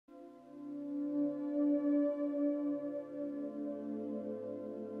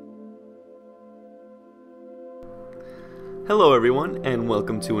Hello everyone, and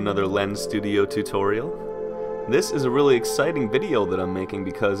welcome to another Lens Studio tutorial. This is a really exciting video that I'm making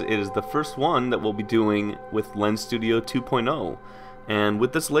because it is the first one that we'll be doing with Lens Studio 2.0. And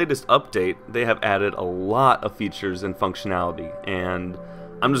with this latest update, they have added a lot of features and functionality, and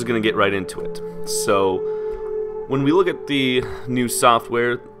I'm just going to get right into it. So, when we look at the new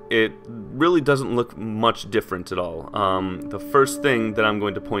software, it really doesn't look much different at all. The first thing that I'm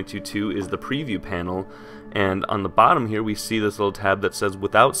going to point you to is the preview panel, and on the bottom here we see this little tab that says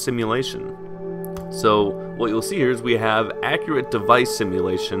without simulation. So what you'll see here is we have accurate device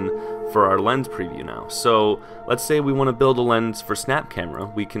simulation for our lens preview now. So let's say we want to build a lens for snap camera.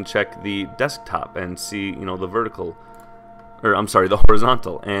 We can check the desktop and see, the vertical, or I'm sorry, the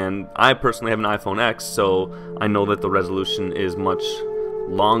horizontal. And I personally have an iPhone X, so I know that the resolution is much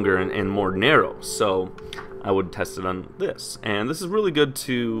longer and more narrow, so I would test it on this. And this is really good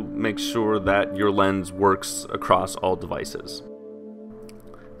to make sure that your lens works across all devices.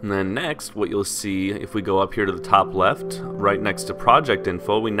 And then next, what you'll see, if we go up here to the top left, right next to project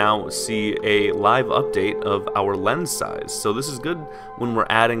info, we now see a live update of our lens size. So this is good when we're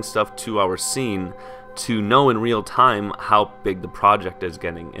adding stuff to our scene to know in real time how big the project is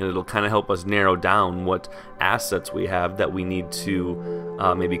getting, and it'll kind of help us narrow down what assets we have that we need to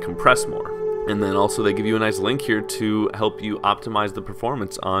maybe compress more. And then also they give you a nice link here to help you optimize the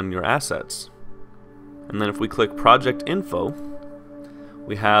performance on your assets. And then if we click project info,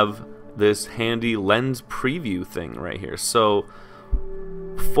 we have this handy lens preview thing right here. So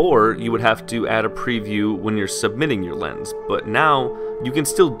before, you would have to add a preview when you're submitting your lens, but now you can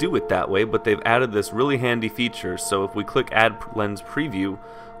still do it that way, but they've added this really handy feature. So if we click add lens preview,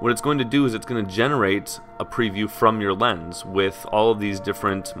 what it's going to do is it's going to generate a preview from your lens with all of these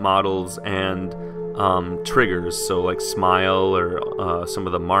different models and triggers, so like smile or some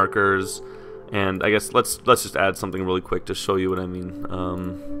of the markers. And I guess let's just add something really quick to show you what I mean.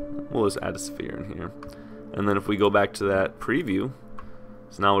 We'll just add a sphere in here, and then if we go back to that preview,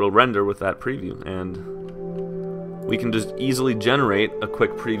 so now it'll render with that preview, and we can just easily generate a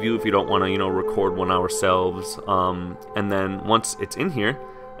quick preview if you don't want to, record one ourselves. And then once it's in here,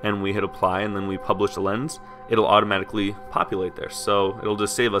 and we hit apply, and then we publish the lens, it'll automatically populate there. So it'll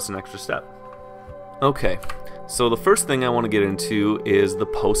just save us an extra step. Okay, so the first thing I want to get into is the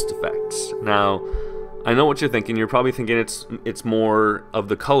post effects. Now, I know what you're thinking. You're probably thinking it's more of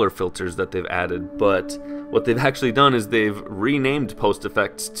the color filters that they've added, but what they've actually done is they've renamed post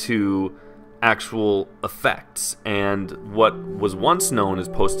effects to actual effects, and what was once known as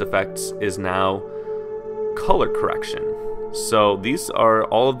post effects is now color correction. So these are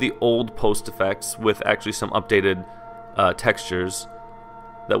all of the old post effects with actually some updated textures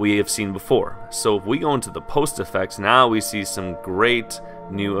that we have seen before. So if we go into the post effects, now we see some great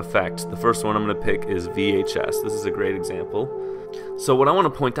new effects. The first one I'm going to pick is VHS. This is a great example. So what I want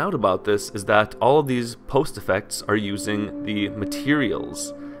to point out about this is that all of these post effects are using the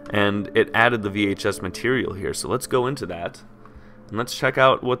materials, and it added the VHS material here. So let's go into that and let's check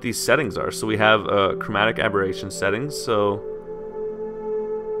out what these settings are. So we have chromatic aberration settings, so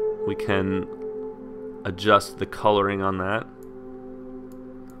we can adjust the coloring on that.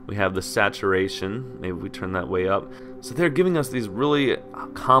 We have the saturation, maybe we turn that way up. So they're giving us these really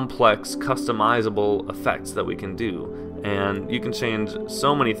complex, customizable effects that we can do, and you can change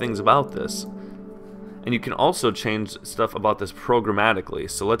so many things about this. And you can also change stuff about this programmatically.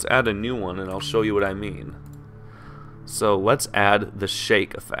 So let's add a new one, and I'll show you what I mean. So let's add the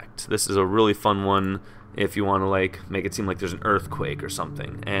shake effect. This is a really fun one if you want to make it seem like there's an earthquake or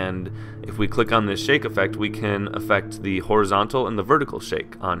something. And if we click on this shake effect, we can affect the horizontal and the vertical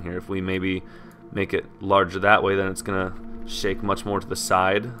shake on here. If we maybe make it larger that way, then it's gonna shake much more to the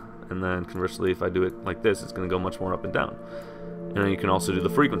side, and then conversely, if I do it like this, it's gonna go much more up and down. And then you can also do the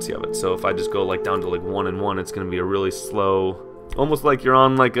frequency of it. So if I just go down to 1 and 1, it's gonna be a really slow, almost like you're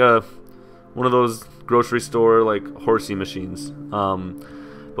on one of those grocery store horsey machines.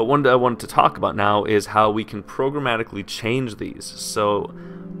 But one that I wanted to talk about now is how we can programmatically change these. So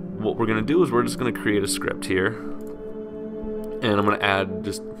what we're going to do is we're just going to create a script here, and I'm going to add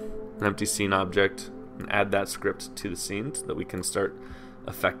just an empty scene object and add that script to the scene so that we can start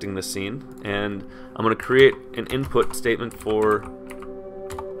affecting the scene. And I'm going to create an input statement for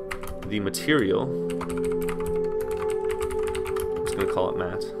the material. I'm just going to call it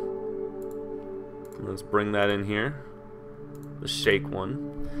matte. Let's bring that in here, the shake one.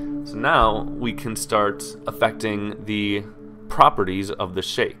 So now we can start affecting the properties of the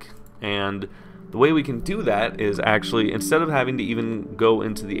shake. And the way we can do that is actually, instead of having to even go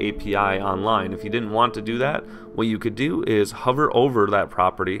into the API online, if you didn't want to do that, what you could do is hover over that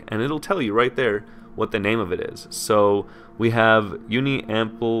property, and it'll tell you right there what the name of it is. So we have uni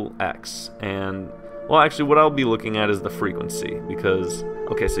ample x, and well, actually what I'll be looking at is the frequency, because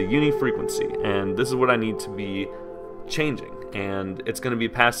okay, so uni frequency, and this is what I need to be changing, and it's going to be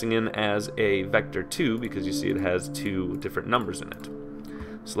passing in as a vector 2 because you see it has 2 different numbers in it.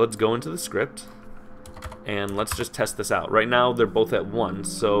 So let's go into the script and let's just test this out. Right now they're both at 1,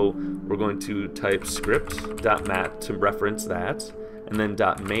 so we're going to type script.mat to reference that, and then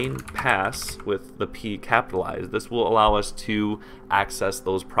 .main pass with the P capitalized. This will allow us to access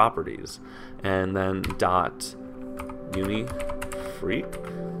those properties. And then .uni freq.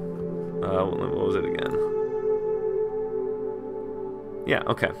 What was it again? Yeah,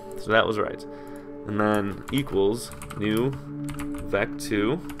 okay, so that was right. And then equals new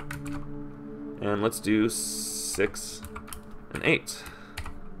vec2, and let's do 6 and 8.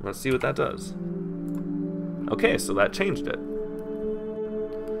 Let's see what that does. Okay, so that changed it.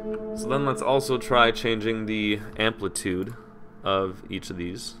 So then let's also try changing the amplitude of each of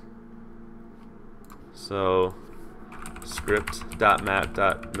these. So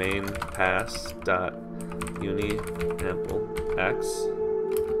script.mat.main.pass.uni ample x,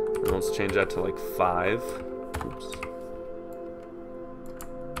 and let's change that to like 5. Oops.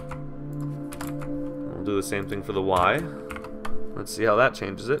 We'll do the same thing for the y. Let's see how that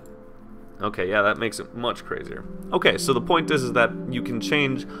changes it. Okay, yeah, that makes it much crazier. Okay, so the point is that you can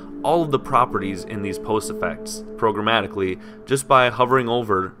change all of the properties in these post effects programmatically just by hovering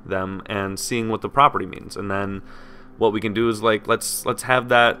over them and seeing what the property means. And then what we can do is like let's have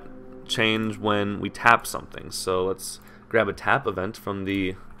that change when we tap something. So let's grab a tap event from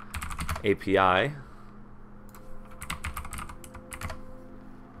the API.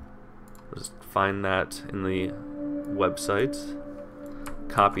 Just find that in the website.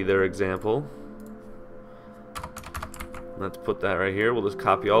 Copy their example. Let's put that right here. We'll just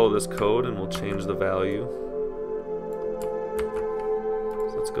copy all of this code and we'll change the value.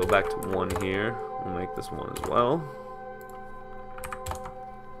 So let's go back to 1 here. We'll make this 1 as well.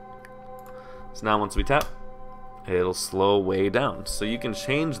 So now once we tap, it'll slow way down. So you can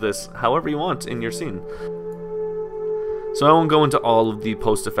change this however you want in your scene. So I won't go into all of the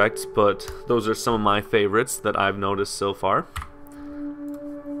post effects, but those are some of my favorites that I've noticed so far.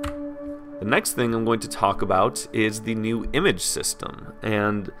 The next thing I'm going to talk about is the new image system,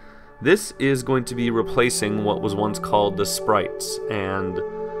 and this is going to be replacing what was once called the sprites, and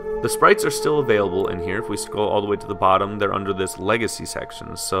the sprites are still available in here. If we scroll all the way to the bottom, they're under this legacy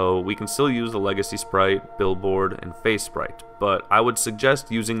section, so we can still use the legacy sprite, billboard, and face sprite, but I would suggest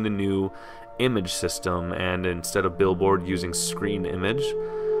using the new image system, and instead of billboard using screen image,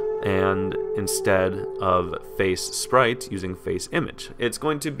 and instead of face sprite using face image. It's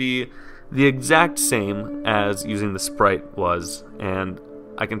going to be the exact same as using the sprite was, and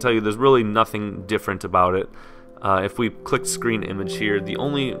I can tell you there's really nothing different about it. If we click screen image here, the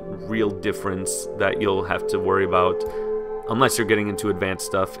only real difference that you'll have to worry about, unless you're getting into advanced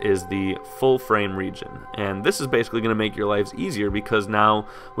stuff, is the full frame region. And this is basically going to make your lives easier because now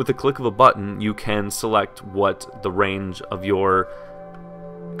with the click of a button you can select what the range of your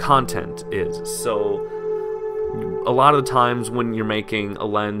content is. So a lot of the times when you're making a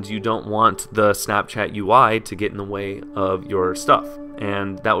lens, you don't want the Snapchat UI to get in the way of your stuff,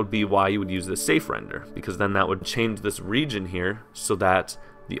 and that would be why you would use the safe render, because then that would change this region here so that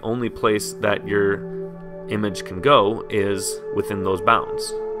the only place that your image can go is within those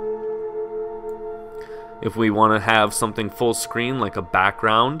bounds. If we want to have something full screen like a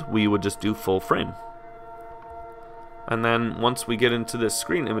background, we would just do full frame. And then once we get into this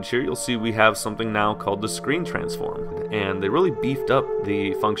screen image here, you'll see we have something now called the screen transform, and they really beefed up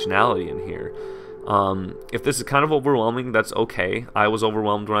the functionality in here. If this is kind of overwhelming, that's okay. I was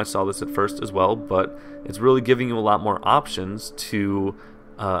overwhelmed when I saw this at first as well, but it's really giving you a lot more options to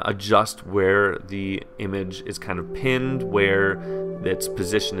adjust where the image is kind of pinned, where its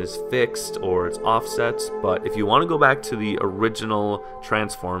position is fixed or its offsets. But if you want to go back to the original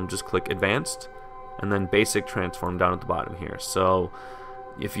transform, just click advanced and then basic transform down at the bottom here. So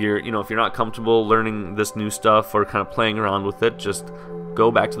if you're not comfortable learning this new stuff or kind of playing around with it, just go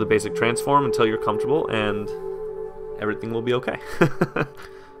back to the basic transform until you're comfortable and everything will be okay.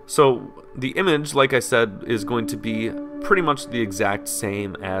 So the image, like I said, is going to be pretty much the exact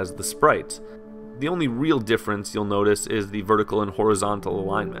same as the sprite. The only real difference you'll notice is the vertical and horizontal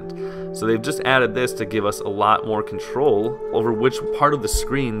alignment. So they've just added this to give us a lot more control over which part of the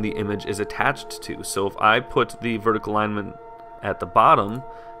screen the image is attached to. So if I put the vertical alignment at the bottom,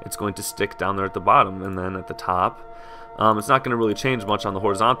 it's going to stick down there at the bottom, and then at the top. It's not going to really change much on the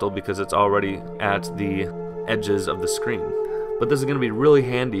horizontal because it's already at the edges of the screen. but this is going to be really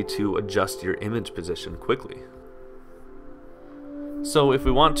handy to adjust your image position quickly. So if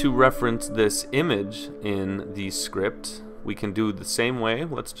we want to reference this image in the script, we can do the same way.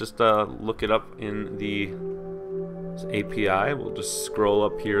 Let's just look it up in the API. We'll just scroll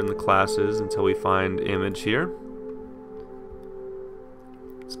up here in the classes until we find image here.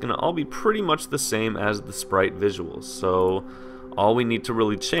 It's going to all be pretty much the same as the sprite visuals. So all we need to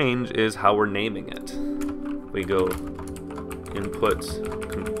really change is how we're naming it. We go input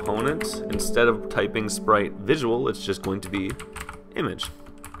component. Instead of typing sprite visual, it's just going to be image.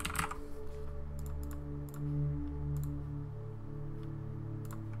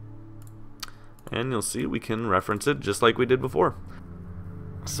 And you'll see we can reference it just like we did before.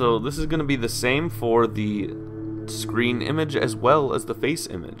 So this is going to be the same for the screen image as well as the face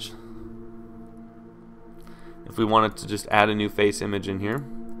image. If we wanted to just add a new face image in here,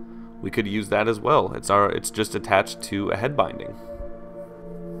 we could use that as well. It's just attached to a head binding.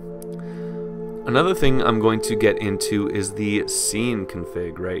 Another thing I'm going to get into is the scene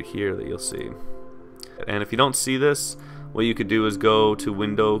config right here that you'll see. And if you don't see this, what you could do is go to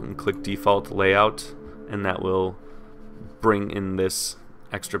Window and click Default Layout, and that will bring in this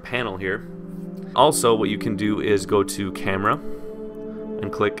extra panel here. Also, what you can do is go to Camera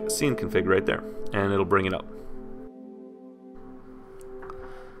and click Scene Config right there, and it'll bring it up.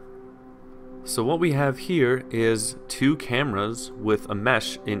 So what we have here is two cameras with a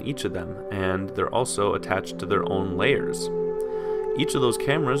mesh in each of them, and they're also attached to their own layers. Each of those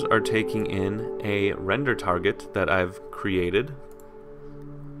cameras are taking in a render target that I've created.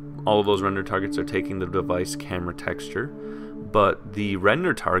 All of those render targets are taking the device camera texture, but the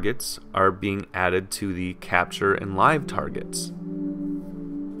render targets are being added to the capture and live targets.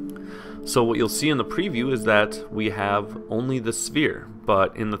 So what you'll see in the preview is that we have only the sphere,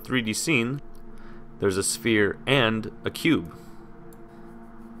 but in the 3D scene, there's a sphere and a cube.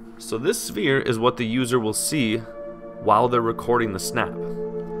 So this sphere is what the user will see while they're recording the snap,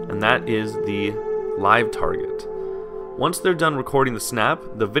 and that is the live target. Once they're done recording the snap,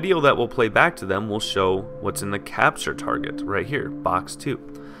 the video that will play back to them will show what's in the capture target right here, box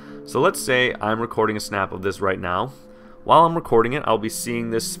 2. So let's say I'm recording a snap of this right now. While I'm recording it, I'll be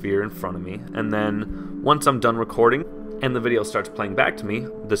seeing this sphere in front of me, and then once I'm done recording and the video starts playing back to me,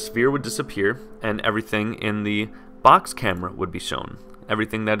 the sphere would disappear and everything in the box camera would be shown.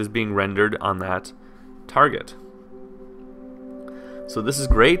 Everything that is being rendered on that target. So this is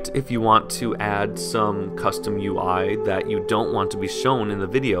great if you want to add some custom UI that you don't want to be shown in the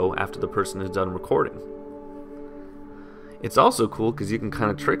video after the person is done recording. It's also cool because you can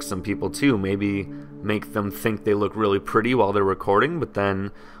kind of trick some people too. Maybe make them think they look really pretty while they're recording, but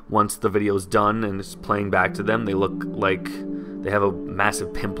then once the video's done and it's playing back to them, they look like they have a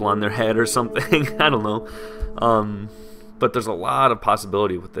massive pimple on their head or something. I don't know. But there's a lot of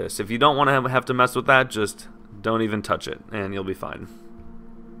possibility with this. If you don't want to have to mess with that, just don't even touch it and you'll be fine.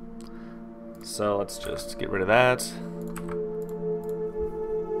 So let's just get rid of that.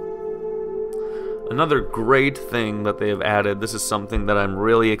 Another great thing that they have added, this is something that I'm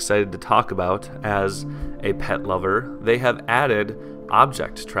really excited to talk about as a pet lover. They have added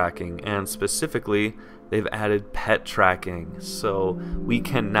object tracking, and specifically they've added pet tracking. So we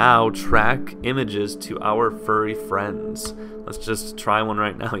can now track images to our furry friends. Let's just try one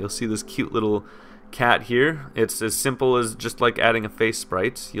right now. You'll see this cute little cat here. It's as simple as just like adding a face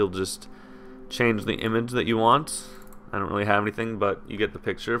sprite. You'll just change the image that you want. I don't really have anything, but you get the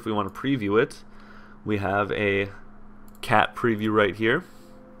picture. If we want to preview it, we have a cat preview right here.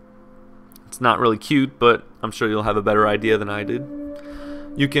 It's not really cute, but I'm sure you'll have a better idea than I did.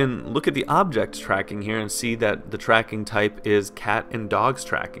 You can look at the object tracking here and see that the tracking type is cat and dogs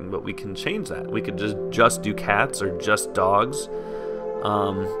tracking, but we can change that. We could just do cats or just dogs.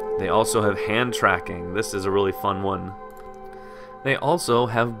 They also have hand tracking. This is a really fun one. They also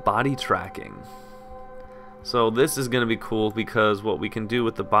have body tracking. So this is going to be cool because what we can do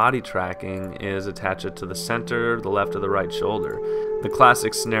with the body tracking is attach it to the center, the left, or the right shoulder. The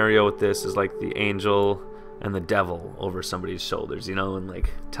classic scenario with this is like the angel and the devil over somebody's shoulders, you know, and like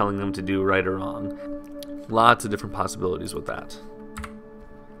telling them to do right or wrong. Lots of different possibilities with that.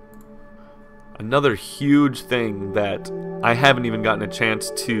 Another huge thing that I haven't even gotten a chance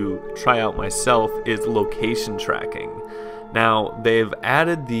to try out myself is location tracking. Now, they've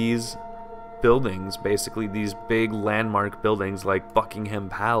added these buildings, basically these big landmark buildings like Buckingham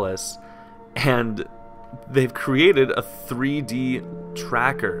Palace, and they've created a 3D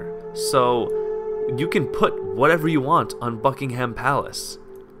tracker. So you can put whatever you want on Buckingham Palace,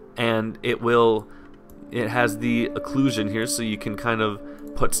 and it has the occlusion here, so you can kind of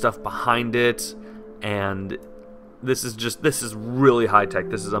put stuff behind it, and this is really high tech.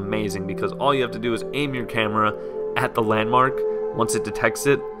 This is amazing because all you have to do is aim your camera at the landmark. Once it detects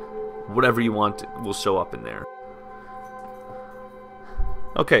it, whatever you want will show up in there.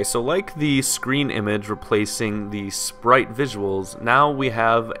 Okay, so like the screen image replacing the sprite visuals, now we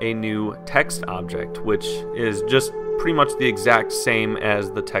have a new text object, which is just pretty much the exact same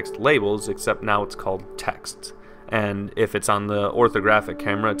as the text labels, except now it's called text. And if it's on the orthographic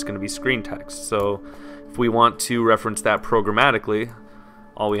camera, it's going to be screen text. So if we want to reference that programmatically,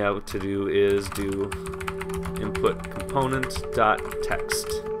 all we have to do is do input component.text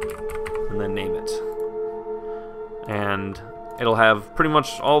and then name it. And it'll have pretty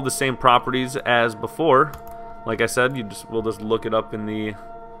much all the same properties as before. Like I said, we'll just look it up in the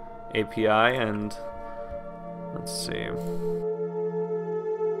API and let's see.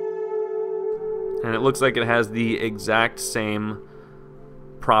 And it looks like it has the exact same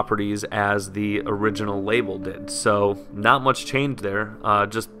properties as the original label did. So not much change there.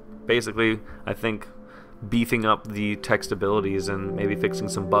 Just basically, I think, beefing up the text abilities and maybe fixing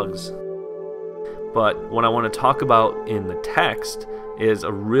some bugs. But what I want to talk about in the text is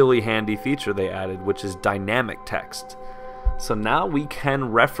a really handy feature they added, which is dynamic text. So now we can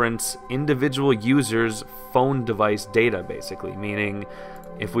reference individual users' phone device data, basically, meaning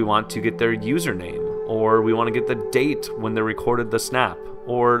if we want to get their username, or we want to get the date when they recorded the snap,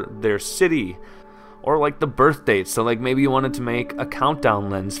 or their city, or like the birth date. So like maybe you wanted to make a countdown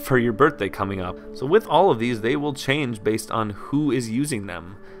lens for your birthday coming up. So with all of these, they will change based on who is using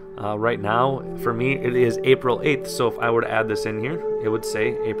them. Right now, for me, it is April 8th, so if I were to add this in here, it would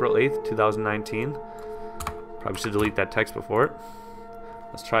say April 8th, 2019. Probably should delete that text before it.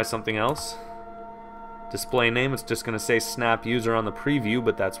 Let's try something else. Display name, it's just going to say Snap user on the preview,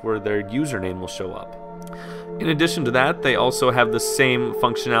 but that's where their username will show up. In addition to that, they also have the same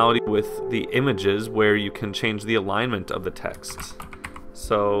functionality with the images where you can change the alignment of the text.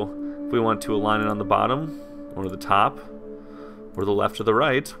 So if we want to align it on the bottom or the top, or the left or the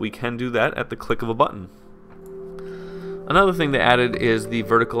right, we can do that at the click of a button. Another thing they added is the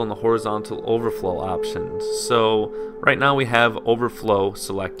vertical and the horizontal overflow options. So right now we have overflow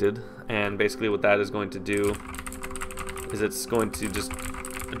selected, and basically what that is going to do is it's going to just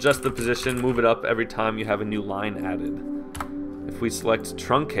adjust the position, move it up every time you have a new line added. If we select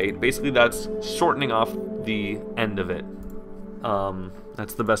truncate, basically that's shortening off the end of it.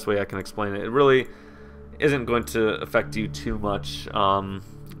 That's the best way I can explain it. It really isn't going to affect you too much. I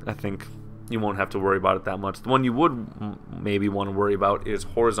think you won't have to worry about it that much. The one you would maybe want to worry about is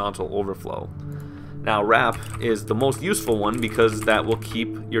horizontal overflow. Now wrap is the most useful one because that will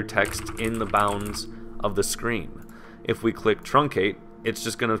keep your text in the bounds of the screen. If we click truncate, it's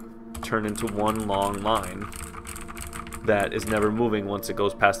just going to turn into one long line that is never moving once it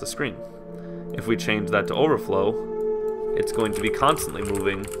goes past the screen. If we change that to overflow, it's going to be constantly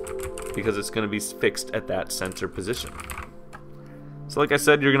moving because it's going to be fixed at that center position. So like I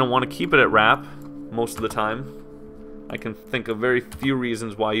said, you're going to want to keep it at wrap most of the time. I can think of very few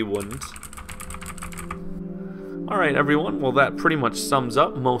reasons why you wouldn't. Alright everyone, well that pretty much sums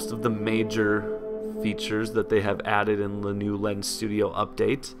up most of the major features that they have added in the new Lens Studio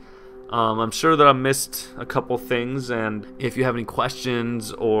update. I'm sure that I missed a couple things, and if you have any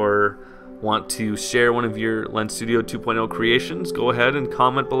questions or want to share one of your Lens Studio 2.0 creations, go ahead and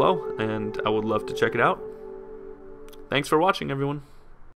comment below, and I would love to check it out. Thanks for watching, everyone.